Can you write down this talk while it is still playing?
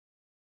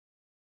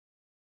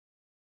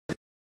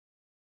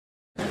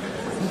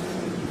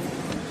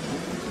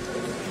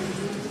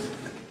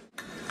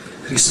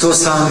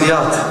Hristos a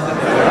înviat!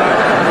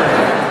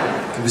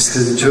 Iubiți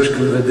credincioși,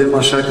 când vedem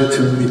așa câte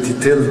un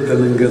mititel pe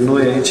lângă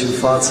noi aici în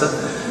față,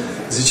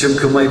 zicem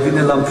că mai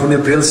bine l-am pune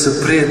pe el să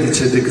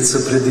predice decât să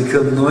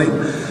predicăm noi,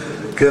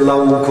 că la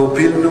un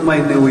copil nu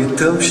mai ne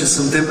uităm și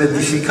suntem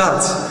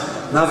edificați.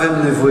 Nu avem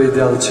nevoie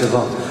de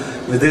altceva.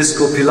 Vedeți,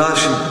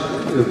 copilașii,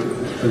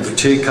 pentru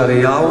cei care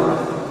iau,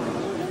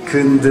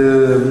 când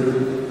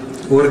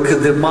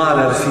oricât de mari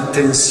ar fi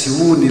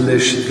tensiunile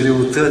și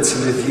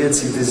greutățile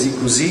vieții de zi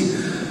cu zi,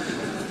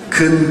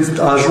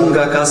 când ajung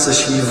acasă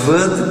și îi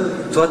văd,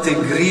 toate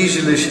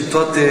grijile și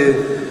toate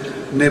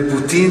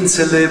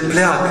neputințele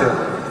pleacă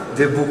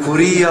de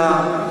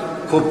bucuria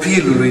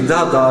copilului.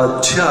 Da, dar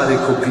ce are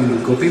copilul?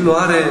 Copilul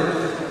are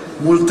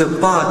multă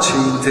pace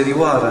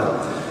interioară,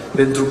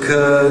 pentru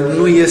că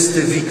nu este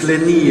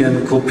viclenie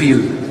în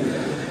copil.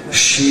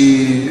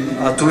 Și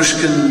atunci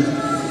când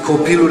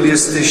copilul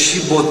este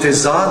și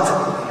botezat,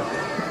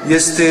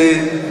 este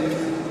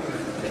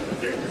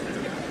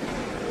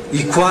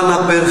icoana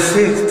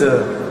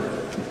perfectă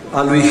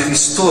a lui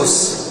Hristos,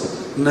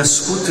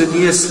 născut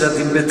în ieslea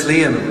din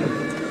Betlehem.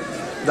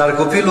 Dar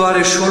copilul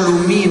are și o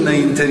lumină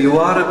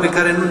interioară pe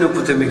care nu ne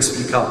putem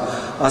explica.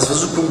 Ați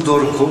văzut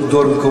cum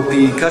dorm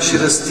copiii, ca și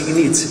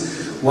răstigniți.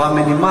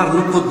 Oamenii mari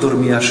nu pot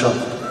dormi așa.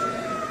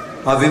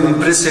 Avem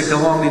impresia că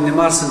oamenii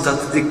mari sunt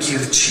atât de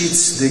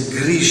chirciți de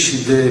griji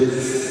și de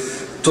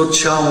tot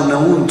ce au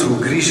înăuntru,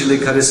 grijile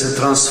care se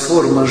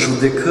transformă în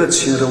judecăți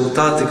și în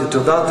răutate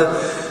câteodată,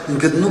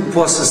 încât nu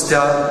poate să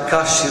stea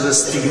ca și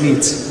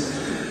răstigniți.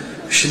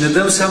 Și ne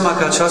dăm seama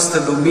că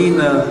această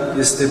lumină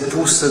este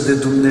pusă de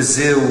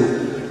Dumnezeu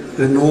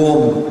în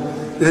om,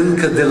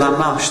 încă de la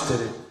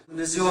naștere.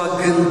 Dumnezeu a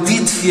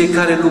gândit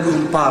fiecare lucru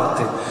în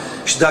parte.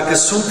 Și dacă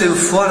suntem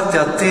foarte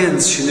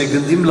atenți și ne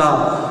gândim la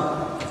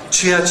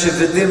ceea ce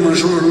vedem în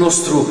jurul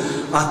nostru,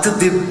 atât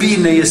de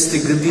bine este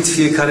gândit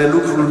fiecare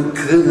lucru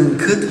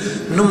încât,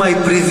 numai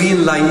privind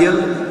la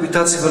el,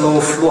 uitați-vă la o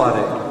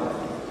floare.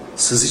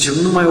 Să zicem,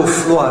 numai o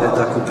floare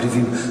dacă o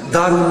privim,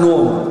 dar un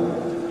om,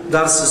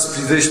 dar să-ți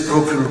privești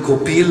propriul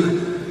copil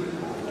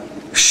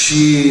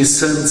și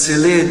să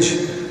înțelegi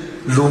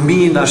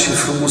lumina și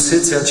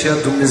frumusețea aceea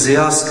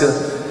dumnezeiască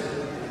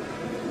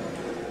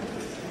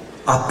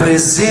a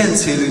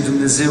prezenței lui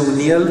Dumnezeu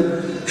în el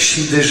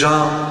și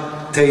deja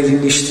te-ai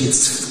liniștit.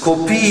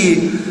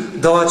 Copiii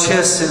dau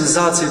aceeași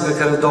senzație pe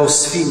care o dau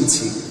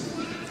sfinții.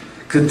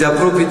 Când te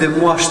apropii de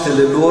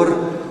moaștele lor,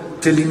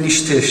 te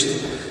liniștești,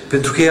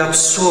 pentru că ei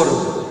absorb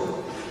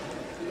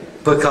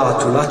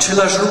păcatul.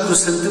 Același lucru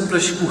se întâmplă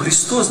și cu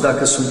Hristos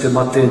dacă suntem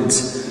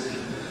atenți.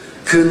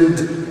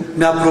 Când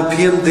ne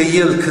apropiem de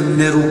El, când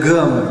ne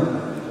rugăm,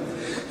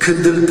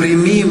 când îl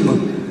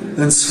primim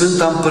în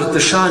Sfânta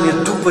Împărtășanie,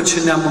 după ce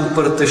ne-am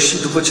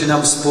împărtășit, după ce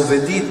ne-am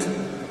spovedit,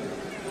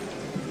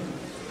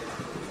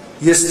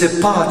 este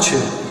pace.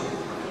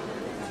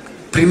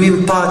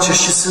 Primim pace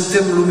și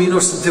suntem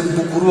luminoși, suntem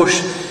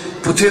bucuroși.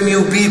 Putem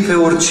iubi pe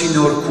oricine,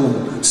 oricum.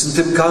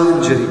 Suntem ca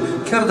îngerii.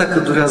 Chiar dacă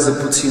durează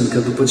puțin, că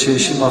după ce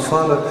ieșim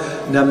afară,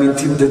 ne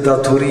amintim de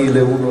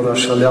datoriile unora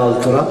și ale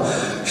altora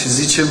și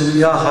zicem,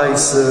 ia, hai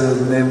să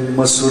ne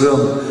măsurăm,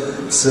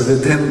 să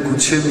vedem cu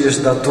ce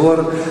mi-ești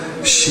dator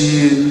și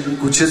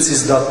cu ce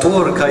ți-s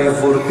dator, că ai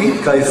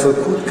vorbit, că ai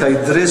făcut, că ai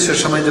dres și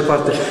așa mai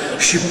departe.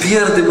 Și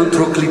pierdem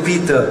într-o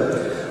clipită.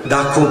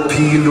 Dar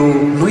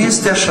copilul nu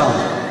este așa.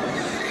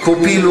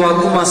 Copilul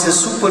acum se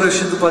supără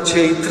și după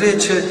aceea îi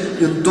trece,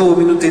 în 2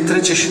 minute îi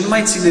trece și nu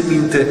mai ține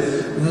minte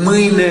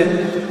mâine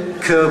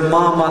că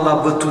mama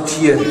l-a bătut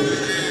ieri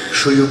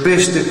și o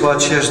iubește cu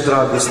aceeași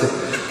dragoste.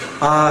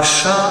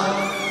 Așa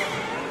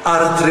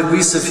ar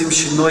trebui să fim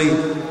și noi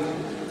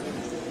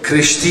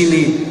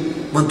creștinii.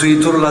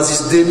 Mântuitorul a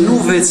zis, de nu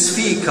veți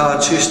fi ca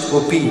acești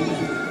copii,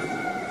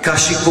 ca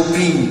și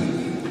copiii,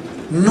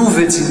 nu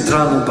veți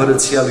intra în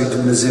Împărăția lui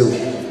Dumnezeu.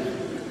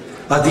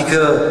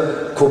 Adică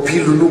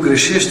copilul nu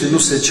greșește, nu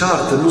se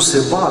ceartă, nu se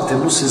bate,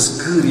 nu se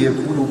zgârie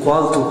cu unul cu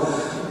altul,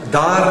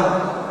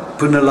 dar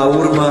până la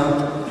urmă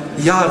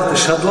iartă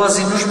și a doua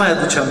zi nu-și mai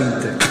aduce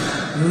aminte.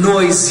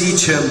 Noi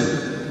zicem,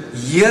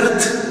 iert,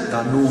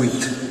 dar nu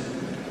uit.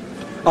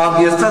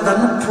 Am iertat, dar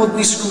nu pot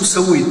nici cum să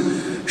uit.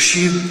 Și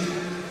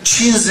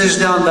 50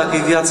 de ani, dacă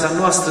e viața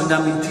noastră, ne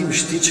amintim,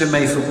 știi ce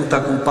mi-ai făcut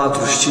acum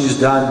 45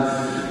 de ani,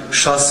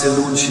 6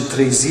 luni și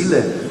 3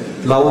 zile,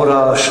 la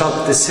ora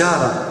 7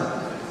 seara?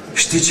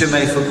 Știi ce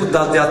mi-ai făcut?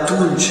 Dar de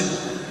atunci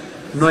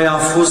noi am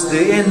fost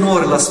de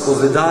enori la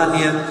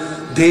spovedanie,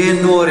 de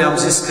enori am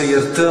zis că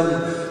iertăm,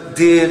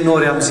 de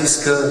enori am zis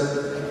că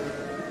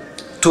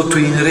totul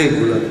e în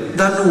regulă.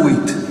 Dar nu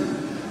uit.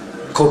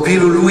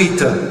 Copilul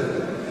uită.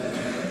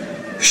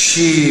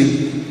 Și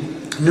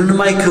nu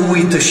numai că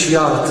uită și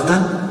iartă,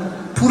 dar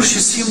pur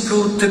și simplu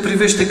te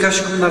privește ca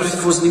și cum n-ar fi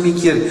fost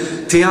nimic ieri.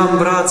 Te ia în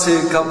brațe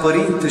ca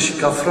părinte și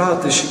ca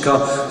frate și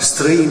ca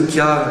străin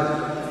chiar,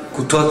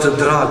 cu toată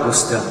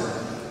dragostea.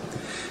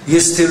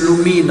 Este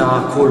lumina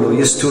acolo,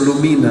 este o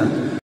lumină.